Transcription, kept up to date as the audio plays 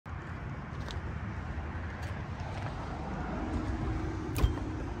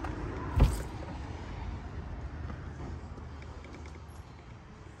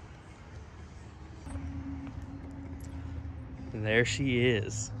And there she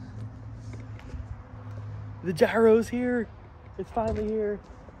is. The gyro's here. It's finally here.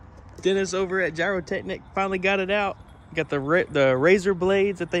 Dennis over at Gyrotechnic finally got it out. Got the razor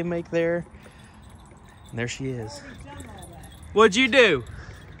blades that they make there. And there she is. What'd you do?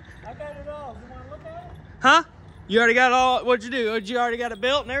 I got it all. You want to look at it? Huh? You already got it all? What'd you do? You already got it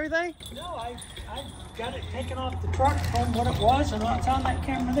built and everything? No, I got it taken off the truck from what it was, and it's on that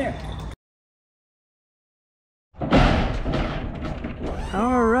camera there.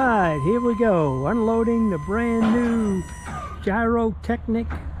 All right, here we go. Unloading the brand new Gyrotechnic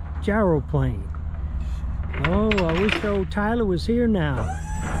gyroplane. Oh, I wish old Tyler was here now.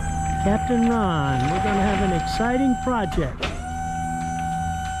 Captain Ron, we're going to have an exciting project.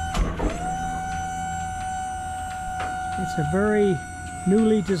 It's a very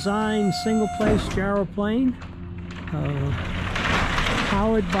newly designed single-place gyroplane.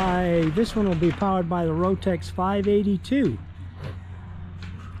 Powered by, this one will be powered by the Rotex 582.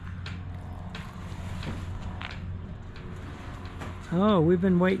 Oh, we've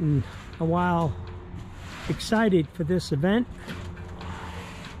been waiting a while, excited for this event.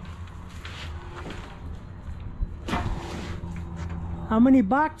 How many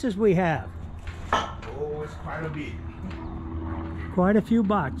boxes we have? Oh, it's quite a bit. Quite a few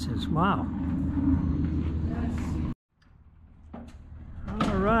boxes, wow.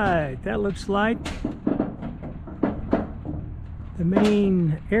 All right, that looks like the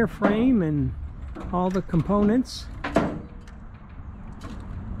main airframe and all the components.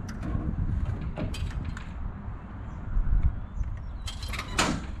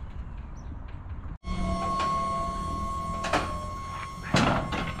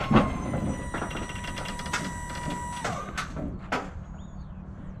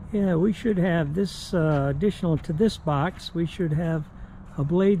 Yeah, we should have this, additional to this box, we should have a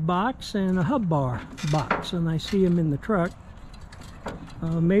blade box and a hub bar box, and I see them in the truck.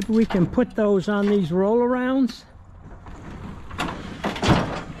 Maybe we can put those on these roll-arounds.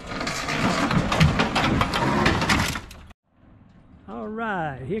 All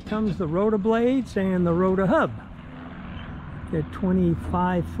right, here comes the rotor blades and the rotor hub. They're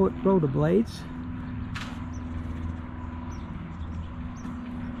 25-foot rotor blades.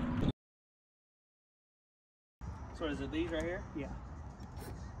 So is it these right here? Yeah.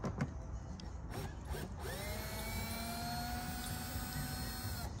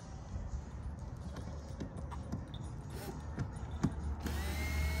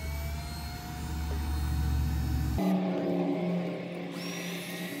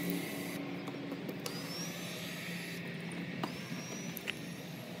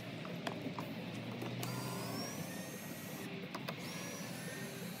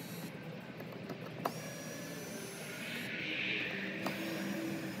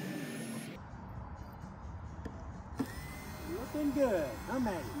 Looking good, huh,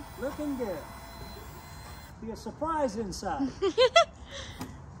 Maggie? Looking good. Be a surprise inside.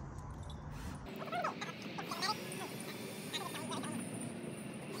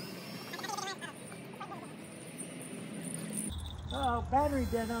 Uh-oh, battery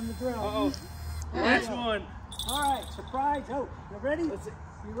dead on the drill. Uh-oh. Last one. All right, surprise. Oh, you ready? You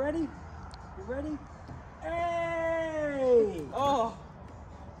ready? You ready? Hey! Oh.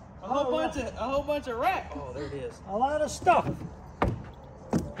 A whole bunch of rack. Oh, there it is. A lot of stuff.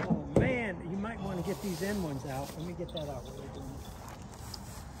 Oh man, you might want to get these end ones out. Let me get that out.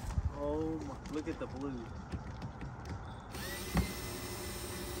 Oh, look at the blue.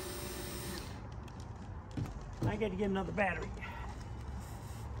 I got to get another battery.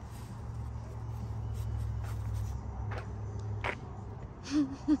 The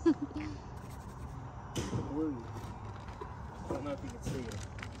blue. I don't know if you can see it.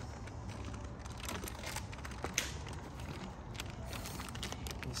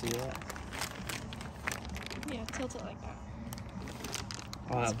 You see that? Yeah, tilt it like that.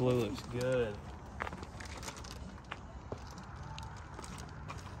 Oh, that blue looks good.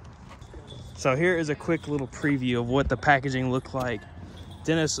 So here is a quick little preview of what the packaging looked like.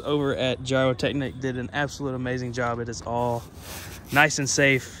 Dennis over at Gyrotechnic did an absolute amazing job. It is all nice and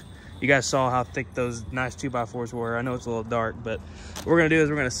safe. You guys saw how thick those nice 2x4s were. I know it's a little dark, but what we're gonna do is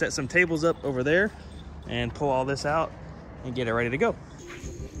we're gonna set some tables up over there and pull all this out and get it ready to go.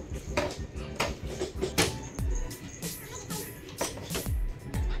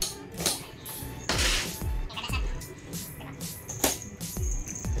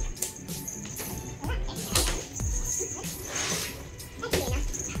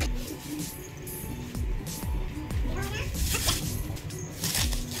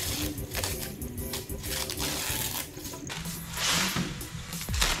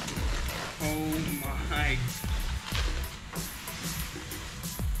 Oh my.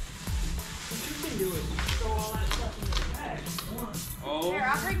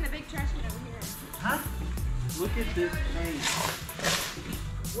 I'll bring the big trash can over here. Huh? Look at this paint.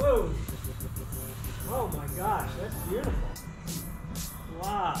 Whoa. Oh my gosh, that's beautiful.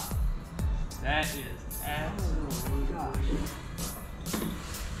 Wow. That is absolutely gosh.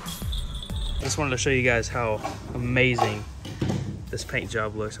 I just wanted to show you guys how amazing this paint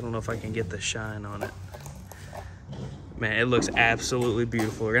job looks. I don't know if I can get the shine on it. Man, it looks absolutely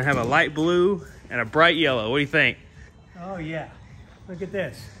beautiful. We're gonna have a light blue and a bright yellow. What do you think? Oh yeah. Look at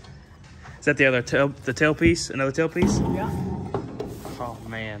this. Is that the other tail piece? Another tail piece? Yeah. Oh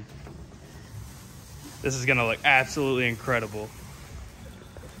man. This is gonna look absolutely incredible.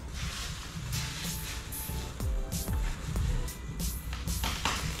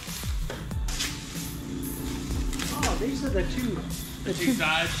 Oh, these are the two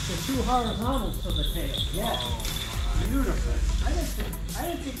sides? The two horizontals for the tail. Yeah. Oh, beautiful. I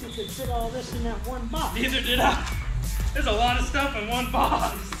didn't think you could fit all this in that one box. neither did I. There's a lot of stuff in one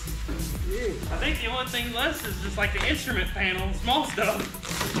box. Jeez. I think the only thing less is just like the instrument panel, small stuff.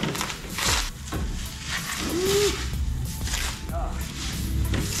 Oh.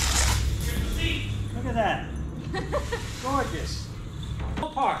 Here's the seat. Look at that. Gorgeous.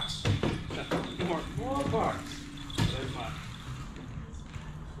 All parts. All parts. There's mine.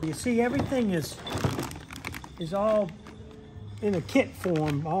 You see, everything is all in a kit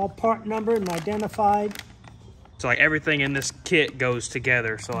form, all part numbered and identified. So like everything in this kit goes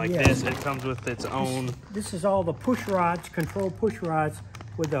together. So like Yeah. this, it comes with its own. This is all the push rods, control push rods,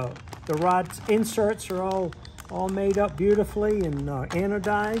 with the rods inserts are all made up beautifully and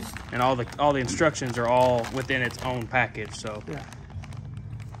anodized. And all the instructions are all within its own package. So Yeah.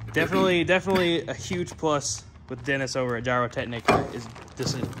 definitely a huge plus with Dennis over at Gyrotechnic is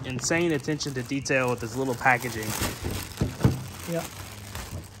this insane attention to detail with this little packaging. Yeah.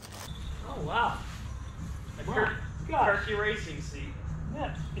 Oh wow. A gosh. turkey racing seat.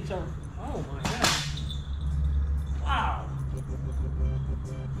 Yeah, it's a, oh my God. Wow.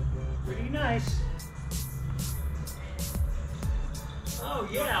 Pretty nice. Oh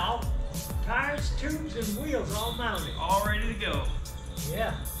yeah, all tires, tubes, and wheels all mounted. All ready to go.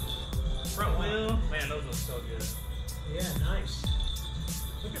 Yeah. Front wheel. Man, those look so good. Yeah, nice.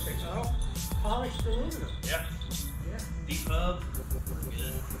 Look at this, all polished aluminum. Yeah. Yeah. Deep hub.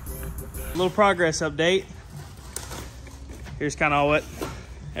 Good. Little progress update. Here's kind of what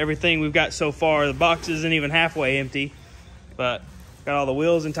everything we've got so far. The box isn't even halfway empty, but got all the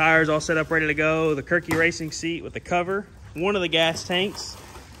wheels and tires all set up, ready to go. The Kirky racing seat with the cover, one of the gas tanks.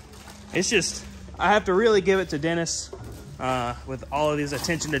 It's just, I have to really give it to Dennis with all of these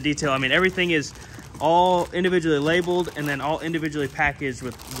attention to detail. I mean, everything is all individually labeled and then all individually packaged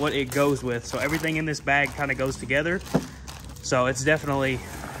with what it goes with. So everything in this bag kind of goes together. So it's definitely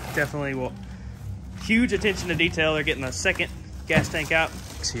well, huge attention to detail. They're getting the second gas tank out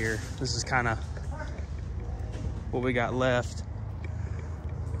here. This is kind of what we got left.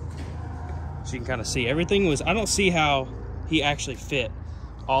 So you can kind of see everything was, I don't see how he actually fit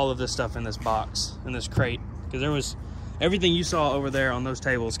all of this stuff in this box, in this crate, because there was, everything you saw over there on those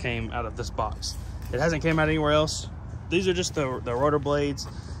tables came out of this box. It hasn't came out anywhere else. These are just the rotor blades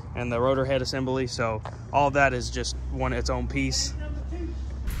and the rotor head assembly. So all of that is just its own piece.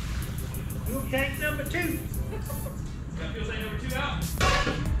 Fuel tank number 2. Got fuel tank number 2 out.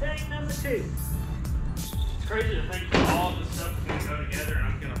 Tank number 2. It's crazy to think that all of this stuff is gonna go together and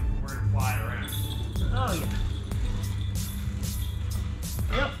we're gonna fly it around. Oh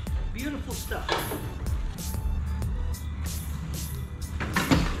yeah. Yep, beautiful stuff.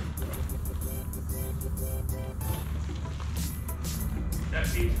 That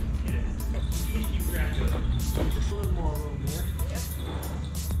piece, get it. You grab it. Just a little more room there.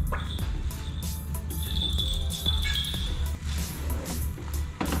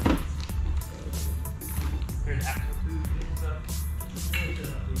 Here's actual food and stuff.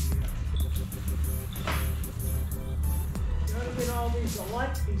 Try to get all these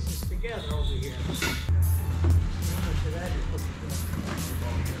alike pieces together over here.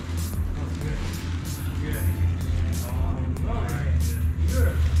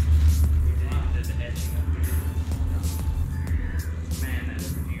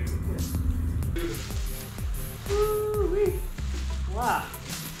 Wow.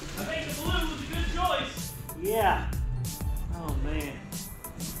 I think the blue was a good choice. Yeah. Oh man.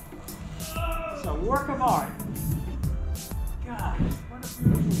 It's a work of art. God, what a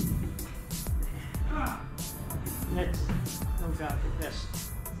beautiful. That's no doubt the best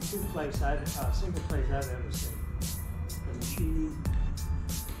single place I've ever seen. The machine.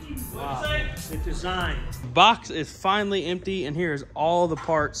 Wow. The design. Box is finally empty, and here's all the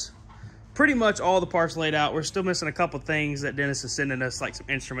parts pretty much all the parts laid out. We're still missing a couple things that Dennis is sending us, like some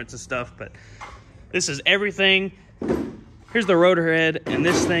instruments and stuff, but this is everything. Here's the rotor head, and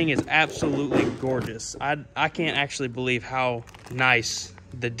this thing is absolutely gorgeous. I can't actually believe how nice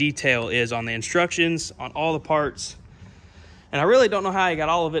the detail is on the instructions, on all the parts. And I really don't know how I got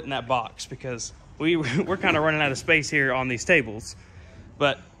all of it in that box, because we're kind of running out of space here on these tables.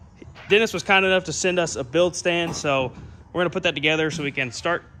 But Dennis was kind enough to send us a build stand, so we're gonna put that together so we can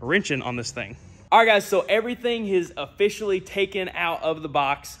start wrenching on this thing. All right, guys, so everything is officially taken out of the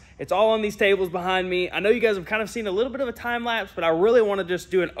box. It's all on these tables behind me. I know you guys have kind of seen a little bit of a time lapse, but I really want to just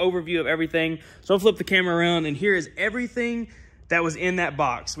do an overview of everything. So I'll flip the camera around, and here is everything that was in that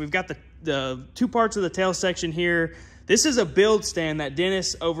box. We've got the two parts of the tail section here. This is a build stand that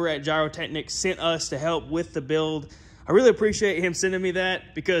Dennis over at Gyrotechnic sent us to help with the build. I really appreciate him sending me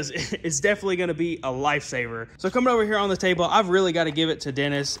that, because it's definitely going to be a lifesaver. So coming over here on the table, I've really got to give it to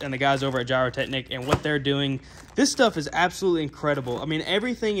Dennis and the guys over at Gyrotechnic and what they're doing. This stuff is absolutely incredible. I mean,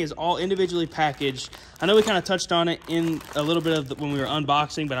 everything is all individually packaged. I know we kind of touched on it in a little bit of when we were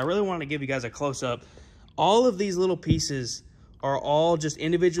unboxing, but I really wanted to give you guys a close-up. All of these little pieces are all just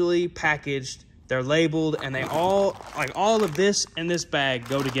individually packaged. They're labeled, and they all, like all of this and this bag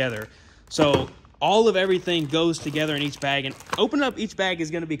go together. So all of everything goes together in each bag, and opening up each bag is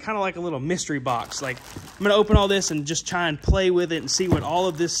going to be kind of like a little mystery box. Like, I'm going to open all this and just try and play with it and see what all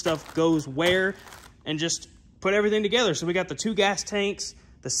of this stuff goes where, and just put everything together. So we got the 2 gas tanks,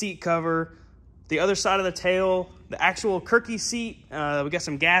 the seat cover, the other side of the tail, the actual Kirky seat. We got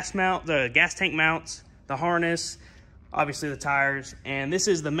some gas tank mounts, the harness, obviously the tires, and this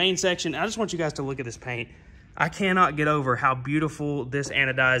is the main section. I just want you guys to look at this paint. I cannot get over how beautiful this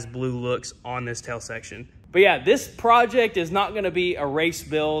anodized blue looks on this tail section. But yeah, this project is not gonna be a race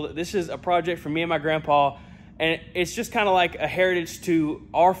build. This is a project for me and my grandpa, and it's just kind of like a heritage to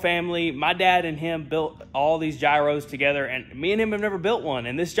our family. My dad and him built all these gyros together, and me and him have never built one,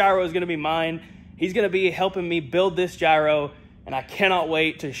 and this gyro is gonna be mine. He's gonna be helping me build this gyro, and I cannot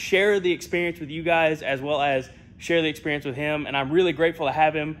wait to share the experience with you guys, as well as share the experience with him. And I'm really grateful to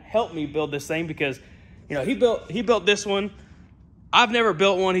have him help me build this thing, because you know, he built this one. I've never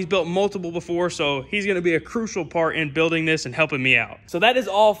built one. He's built multiple before, so he's going to be a crucial part in building this and helping me out. So that is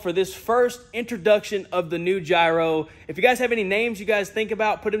all for this first introduction of the new gyro. If you guys have any names you guys think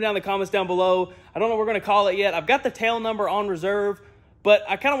about, put them down in the comments down below. I don't know what we're going to call it yet. I've got the tail number on reserve, but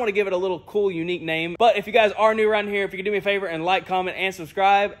I kind of want to give it a little cool, unique name. But if you guys are new around here, if you could do me a favor and like, comment, and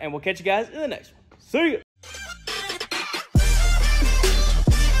subscribe, and we'll catch you guys in the next one. See ya!